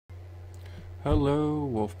Hello,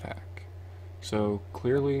 Wolfpack. So,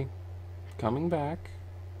 clearly, coming back.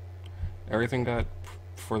 Everything got,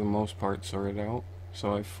 for the most part, sorted out.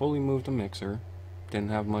 So, I fully moved the mixer.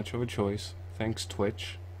 Didn't have much of a choice. Thanks,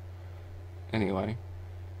 Twitch. Anyway,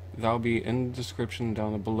 that'll be in the description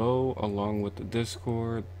down below, along with the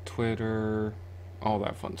Discord, Twitter, all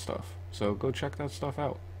that fun stuff. So, go check that stuff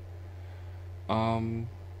out. Um,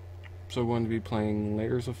 so, we're going to be playing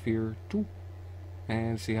Layers of Fear 2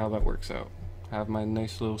 and see how that works out. Have my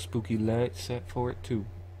nice little spooky light set for it too.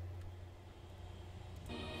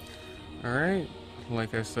 Alright,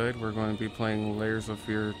 like I said, we're going to be playing Layers of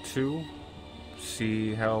Fear 2.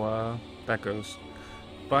 See how that goes.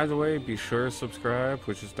 By the way, be sure to subscribe,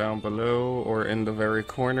 which is down below or in the very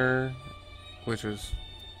corner, which is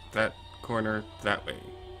that corner that way.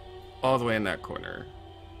 All the way in that corner.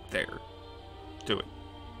 There. Do it.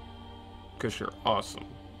 Because you're awesome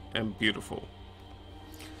and beautiful.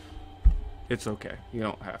 It's okay. You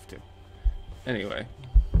don't have to. Anyway.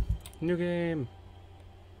 New game.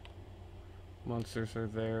 Monsters are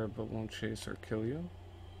there but won't chase or kill you.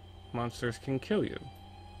 Monsters can kill you.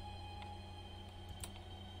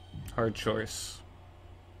 Hard choice.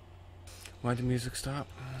 Why'd the music stop?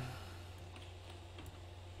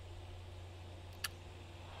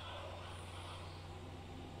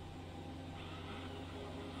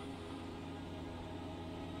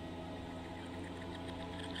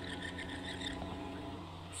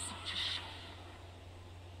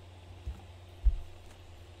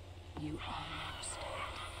 You almost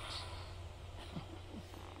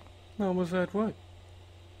No, was that what?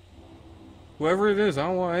 Whoever it is, I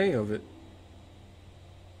don't want any of it.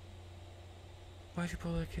 Why'd you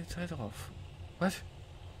pull that kid's head off? What?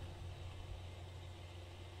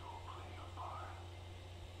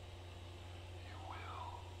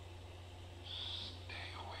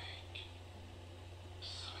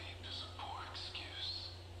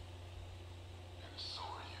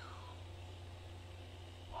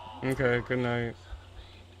 Okay, good night.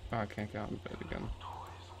 Oh, I can't get out of bed again.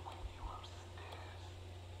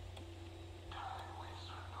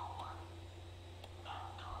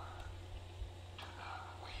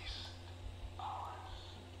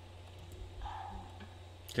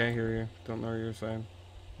 Can't hear you. Don't know what you're saying.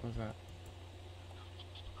 What was that?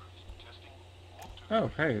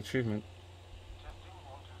 Oh, hey, achievement.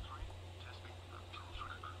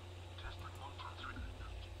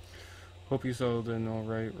 Hope you settled in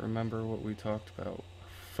alright. Remember what we talked about.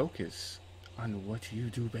 Focus on what you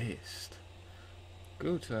do best.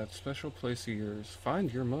 Go to that special place of yours.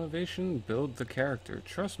 Find your motivation. Build the character.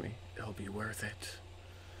 Trust me, it'll be worth it.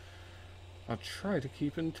 I'll try to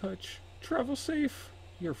keep in touch. Travel safe.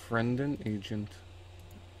 Your friend and agent.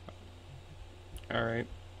 Alright.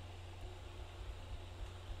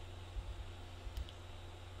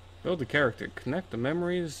 Build the character. Connect the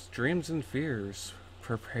memories, dreams, and fears.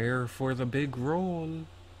 Prepare for the big role.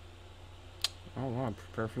 Oh wow,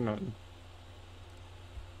 prepare for nothing.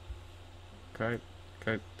 Okay,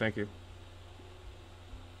 okay, thank you.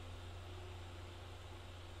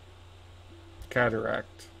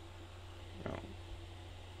 Cataract. Oh.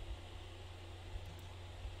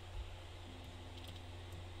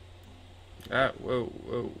 Ah, whoa,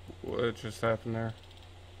 whoa, what just happened there?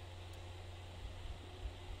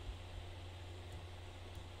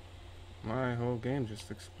 My whole game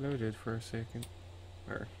just exploded for a second.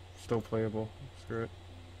 Or, still playable. Screw it.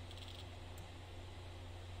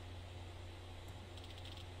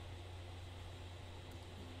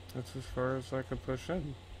 That's as far as I could push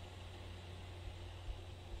in.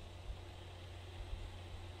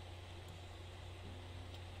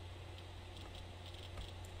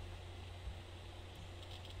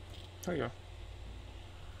 Oh yeah.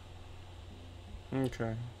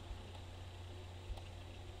 Okay.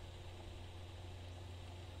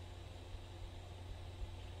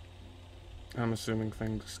 I'm assuming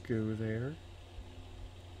things go there.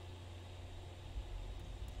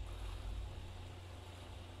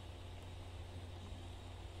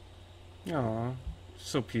 Aw,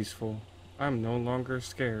 so peaceful. I'm no longer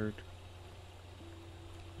scared.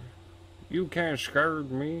 You can't scare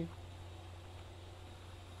me.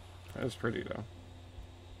 That's pretty though.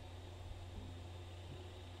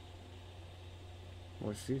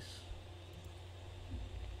 What's this?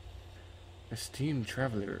 Esteemed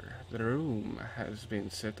traveler, the room has been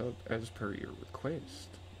set up as per your request.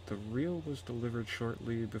 The reel was delivered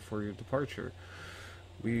shortly before your departure.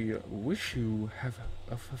 We wish you have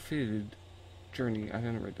a fulfilled journey. I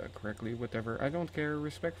didn't read that correctly. Whatever. I don't care.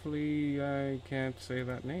 Respectfully, I can't say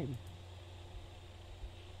that name.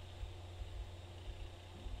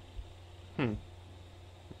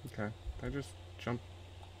 Okay. I just jumped.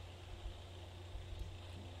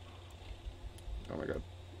 Oh my god.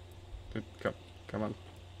 Dude, come on.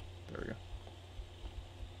 There we go.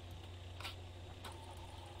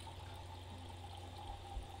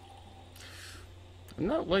 I'm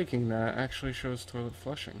not liking that. It actually shows toilet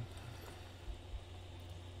flushing.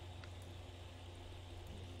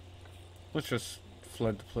 Let's just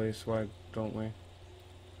flood the place. Why don't we?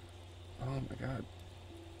 Oh my god.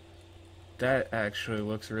 That actually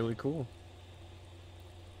looks really cool.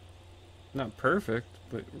 Not perfect,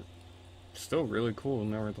 but still really cool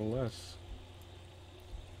nevertheless.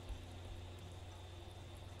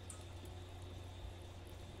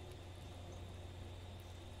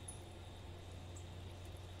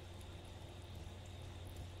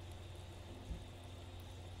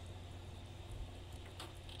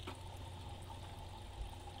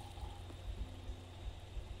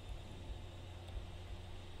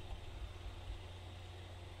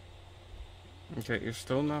 Okay, you're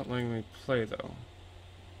still not letting me play, though.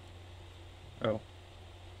 Oh.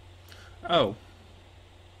 Oh.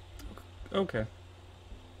 Okay.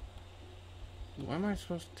 What am I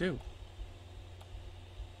supposed to do?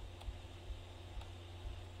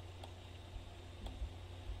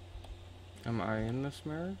 Am I in this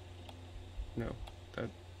mirror? No.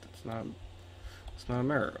 That's not... It's not a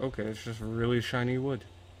mirror. Okay, it's just really shiny wood.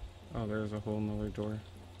 Oh, there's a whole nother door.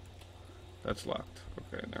 That's locked.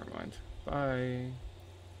 Okay, never mind. Bye.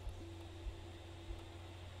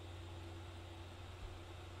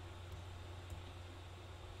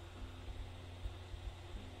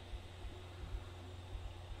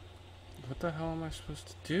 What the hell am I supposed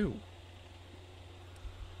to do?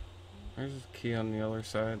 There's a key on the other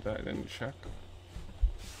side that I didn't check.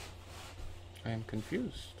 I am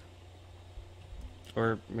confused.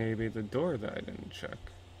 Or maybe the door that I didn't check.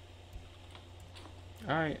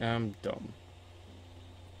 I am dumb.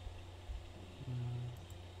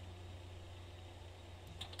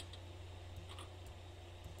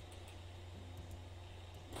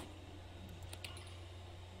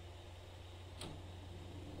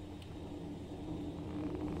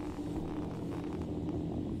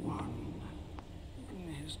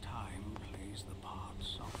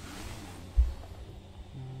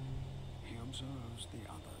 Observes the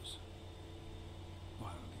others,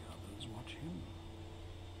 while the others watch him.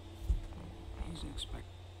 He's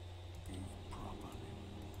expecting properly,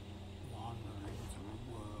 wandering through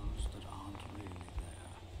worlds that aren't really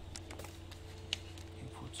there. He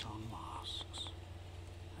puts on masks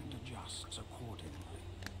and adjusts accordingly.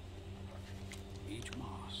 Each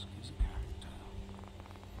mask is a character,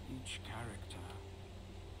 each character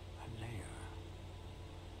a layer.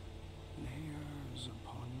 Layers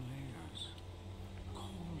upon layers,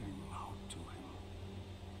 calling out to him.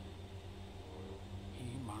 He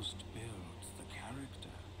must build the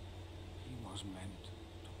character he was meant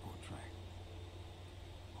to portray,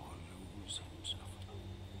 or lose himself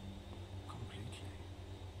completely.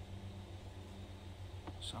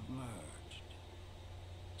 Submerged,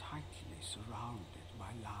 tightly surrounded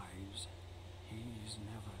by lives he's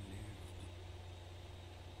never lived.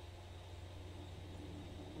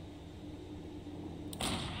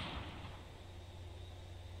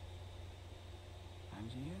 And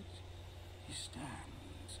yet, he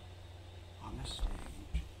stands on a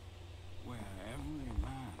stage where every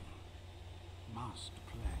man must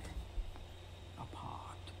play a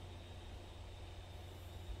part.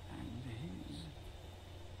 And his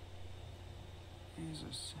is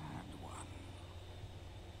a sad one.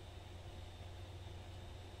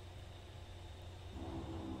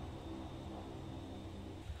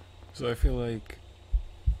 So I feel like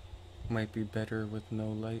might be better with no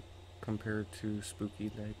light compared to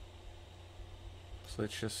spooky light. So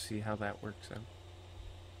let's just see how that works out.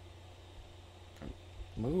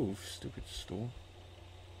 Move, stupid stool.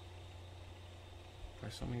 Why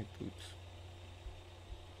so many boots?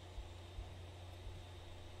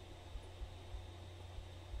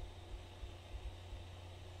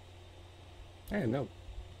 Hey, no.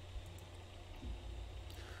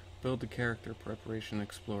 Build the character, preparation,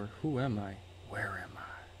 explore. Who am I? Where am I?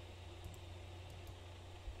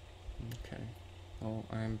 Okay. Well,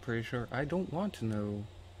 I'm pretty sure I don't want to know.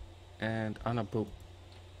 And on a boat.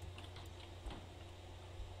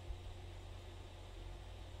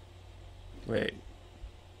 Wait.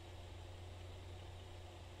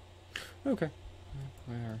 Okay.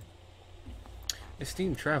 Where?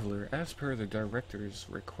 Esteemed traveler, as per the director's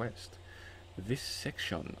request, this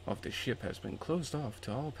section of the ship has been closed off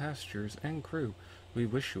to all passengers and crew. We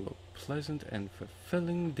wish you a pleasant and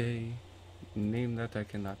fulfilling day. Name that I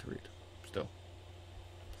cannot read. Still.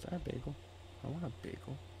 Is that a bagel? I want a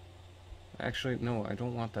bagel. Actually, no, I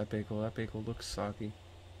don't want that bagel. That bagel looks soggy.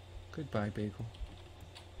 Goodbye, bagel.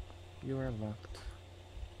 You are locked.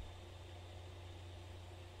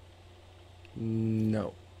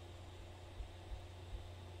 No.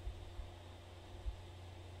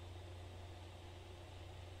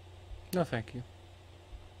 No, thank you.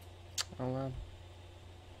 I'll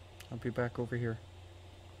be back over here.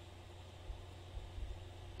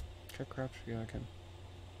 Check crouch? Yeah, I can.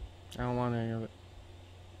 I don't want any of it.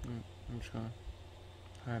 I'm just gonna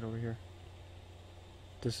hide over here.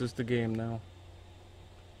 This is the game now.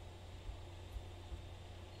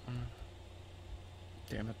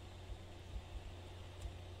 Damn it.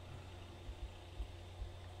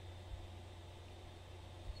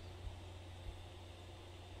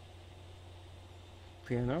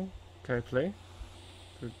 Piano? Can I play?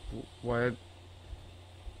 Why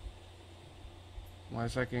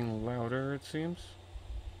is that getting louder, it seems?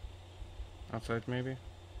 Outside, maybe?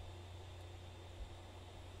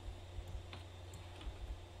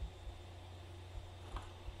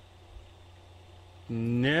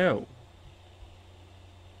 No!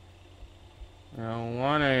 I don't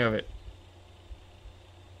want any of it.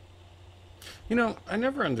 You know, I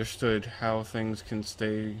never understood how things can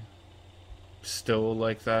stay still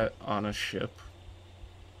like that on a ship.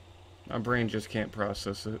 My brain just can't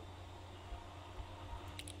process it.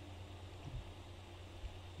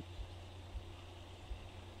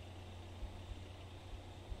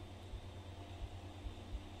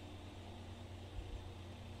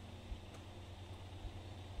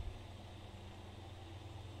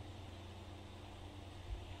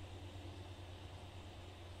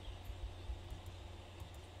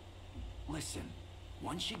 Listen,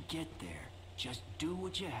 once you get there, just do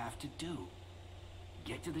what you have to do.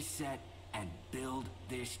 Get to the set and build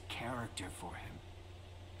this character for him.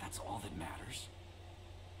 That's all that matters.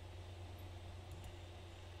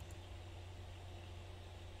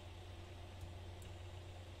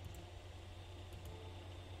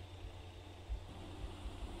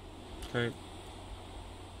 Okay.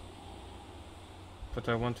 But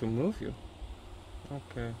I want to move you.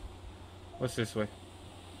 Okay. What's this way?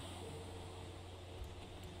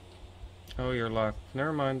 Oh, you're locked.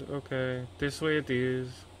 Never mind. Okay. This way it is.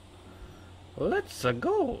 Let's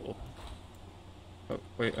go. Oh,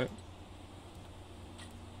 wait.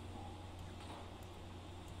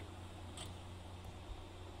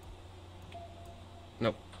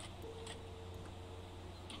 Nope.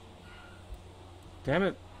 Damn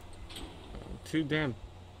it. Too damn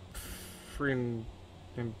freaking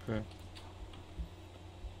input.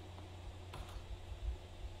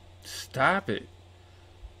 Stop it.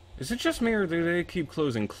 Is it just me, or do they keep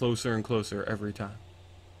closing closer and closer every time?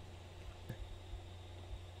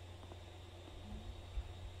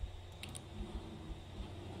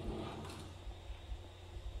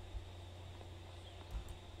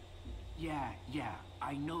 Yeah,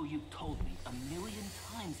 I know you've told me a million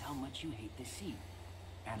times how much you hate the sea.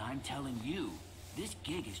 And I'm telling you, this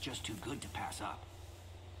gig is just too good to pass up.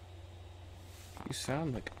 You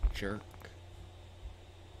sound like a jerk.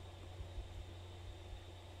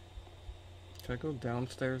 Should I go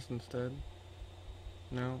downstairs instead?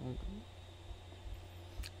 No?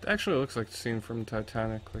 It actually looks like the scene from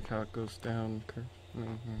Titanic, like how it goes down.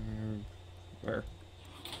 Where?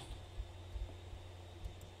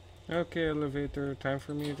 Okay, elevator, time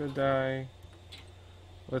for me to die.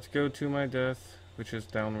 Let's go to my death, which is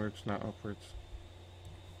downwards, not upwards.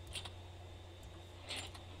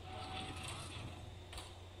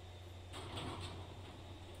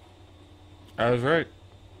 I was right.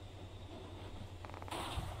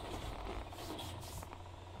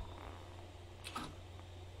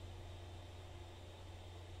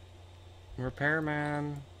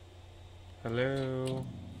 Repairman. Hello.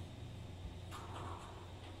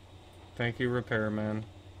 Thank you, Repairman.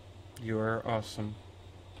 You are awesome.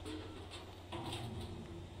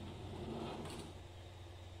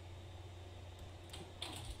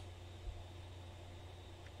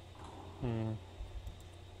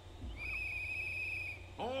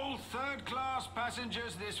 All third-class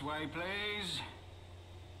passengers this way, please.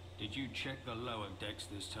 Did you check the lower decks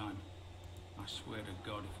this time? I swear to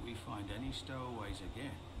God, if we find any stowaways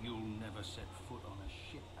again, you'll never set foot on a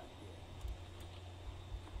ship back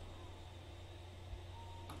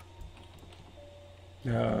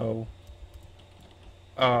here. No.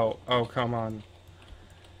 Oh, come on.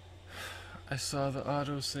 I saw the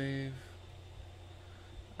autosave.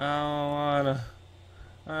 I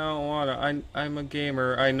don't wanna. I'm a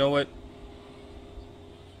gamer. I know what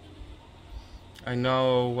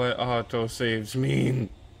autosaves mean.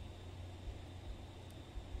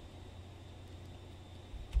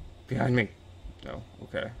 Behind me. No,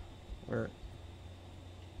 okay. Where?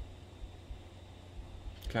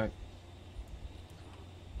 Can I?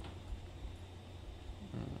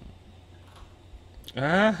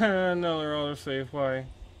 Another autosave, why?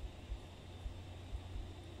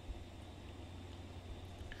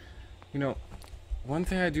 You know, one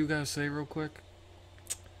thing I do gotta say real quick,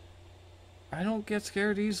 I don't get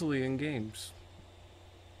scared easily in games.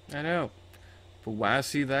 I know. But when I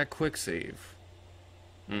see that quick save,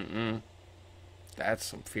 that's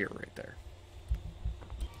some fear right there.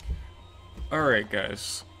 Alright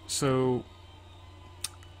guys, so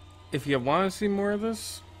if you want to see more of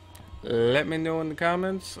this, let me know in the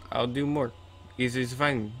comments. I'll do more. Easy to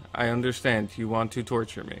find. I understand you want to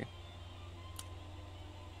torture me.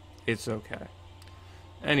 It's okay.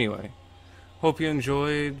 Anyway, hope you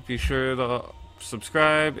enjoyed. Be sure to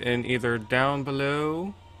subscribe and either down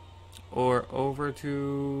below or over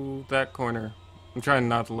to that corner. I'm trying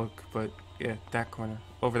not to look, but yeah, that corner.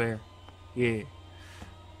 Over there. Yeah.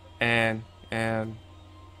 And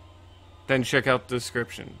then check out the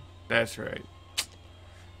description. That's right.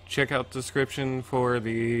 Check out the description for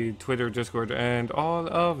the Twitter, Discord, and all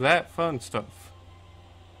of that fun stuff.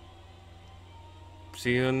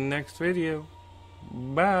 See you in the next video.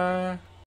 Bye.